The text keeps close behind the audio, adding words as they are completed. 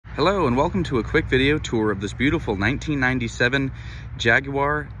Hello and welcome to a quick video tour of this beautiful 1997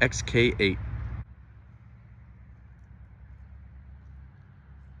 Jaguar XK8.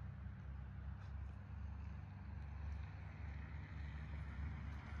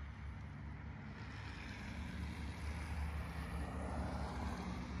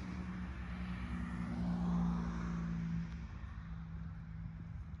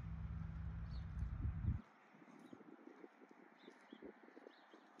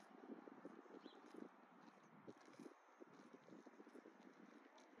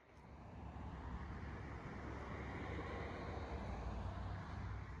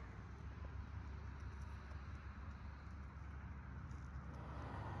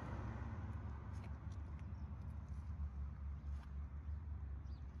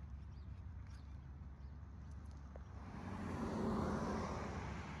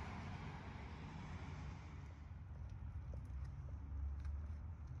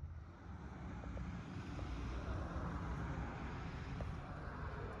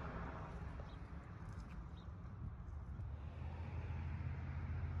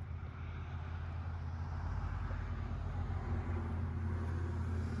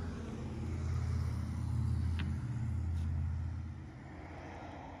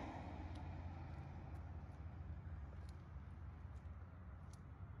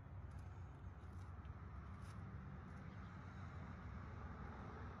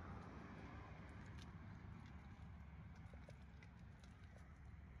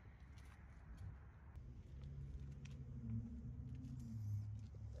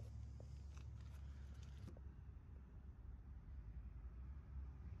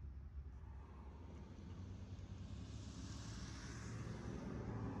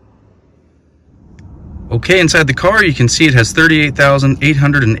 Okay, inside the car you can see it has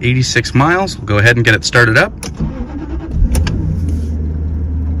 38,886 miles. We'll go ahead and get it started up.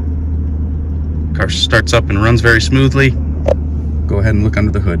 Car starts up and runs very smoothly. Go ahead and look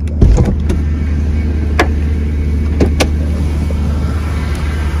under the hood.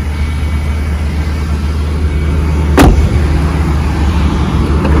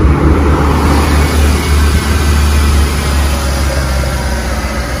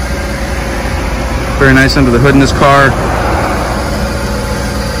 Very nice under the hood in this car.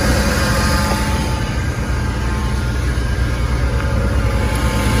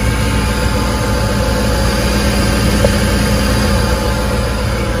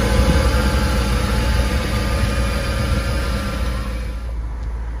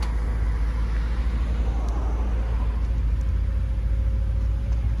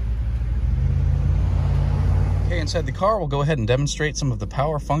 Inside the car, we'll go ahead and demonstrate some of the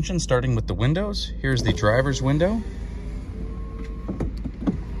power functions, starting with the windows. Here's the driver's window.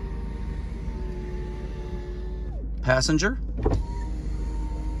 Passenger.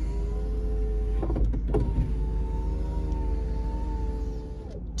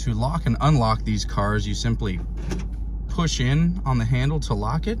 To lock and unlock these cars, you simply push in on the handle to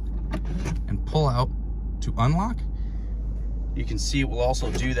lock it and pull out to unlock. You can see it will also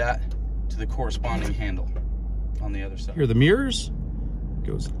do that to the corresponding handle on the other side. Here are the mirrors.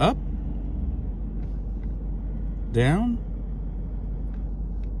 Goes up, down,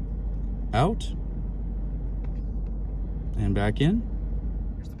 out, and back in.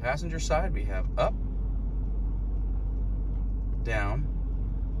 Here's the passenger side. We have up, down,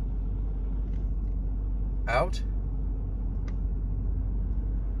 out,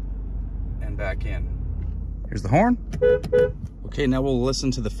 and back in. Here's the horn. Okay, now we'll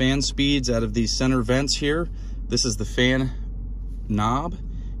listen to the fan speeds out of these center vents here. This is the fan knob.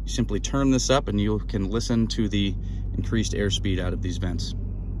 You simply turn this up and you can listen to the increased airspeed out of these vents.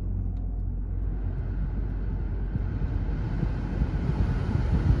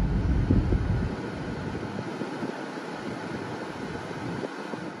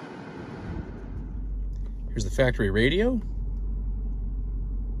 Here's the factory radio.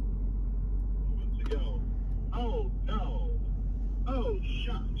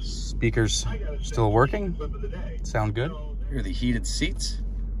 Speakers still working, sound good. Here are the heated seats.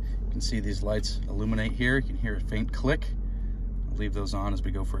 You can see these lights illuminate here. You can hear a faint click. I'll leave those on as we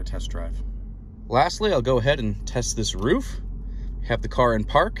go for a test drive. Lastly, I'll go ahead and test this roof. Have the car in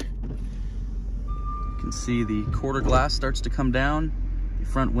park. You can see the quarter glass starts to come down. The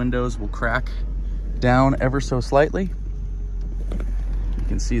front windows will crack down ever so slightly. You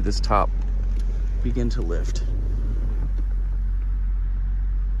can see this top begin to lift.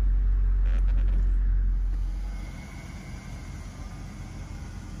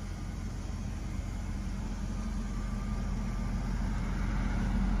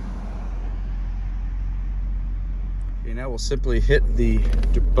 Okay, now we'll simply hit the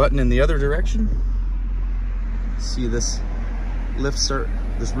button in the other direction. See this roof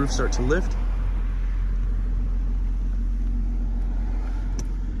start to lift.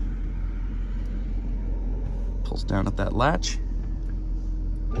 Pulls down at that latch.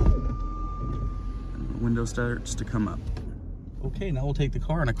 And the window starts to come up. Okay, now we'll take the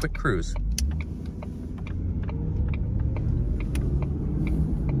car on a quick cruise.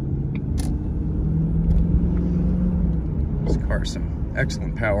 This car has some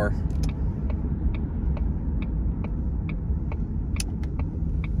excellent power.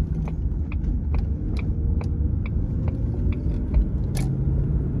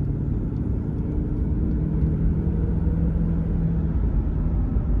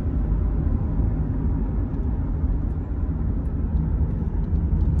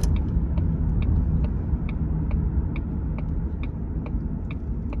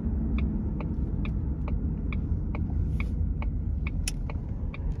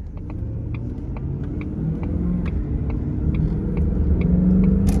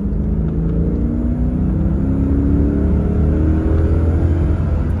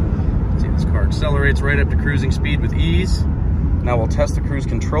 Accelerates right up to cruising speed with ease. Now we'll test the cruise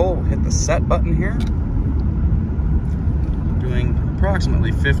control. We'll hit the set button here. Doing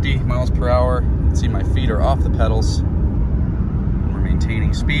approximately 50 miles per hour. You can see my feet are off the pedals. We're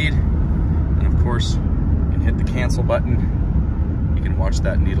maintaining speed. And of course, you can hit the cancel button. You can watch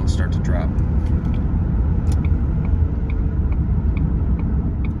that needle start to drop.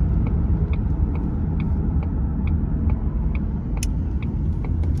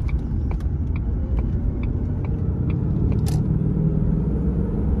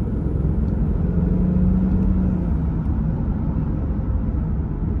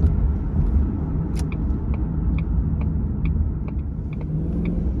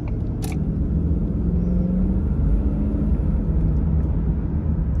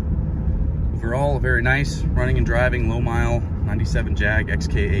 Overall, a very nice running and driving low mile 97 Jag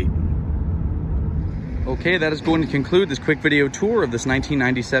XK8. Okay, that is going to conclude this quick video tour of this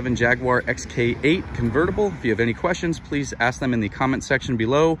 1997 Jaguar XK8 convertible. If you have any questions, please ask them in the comment section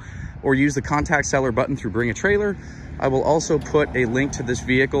below or use the contact seller button through Bring a Trailer. I will also put a link to this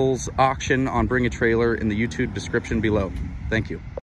vehicle's auction on Bring a Trailer in the YouTube description below. Thank you.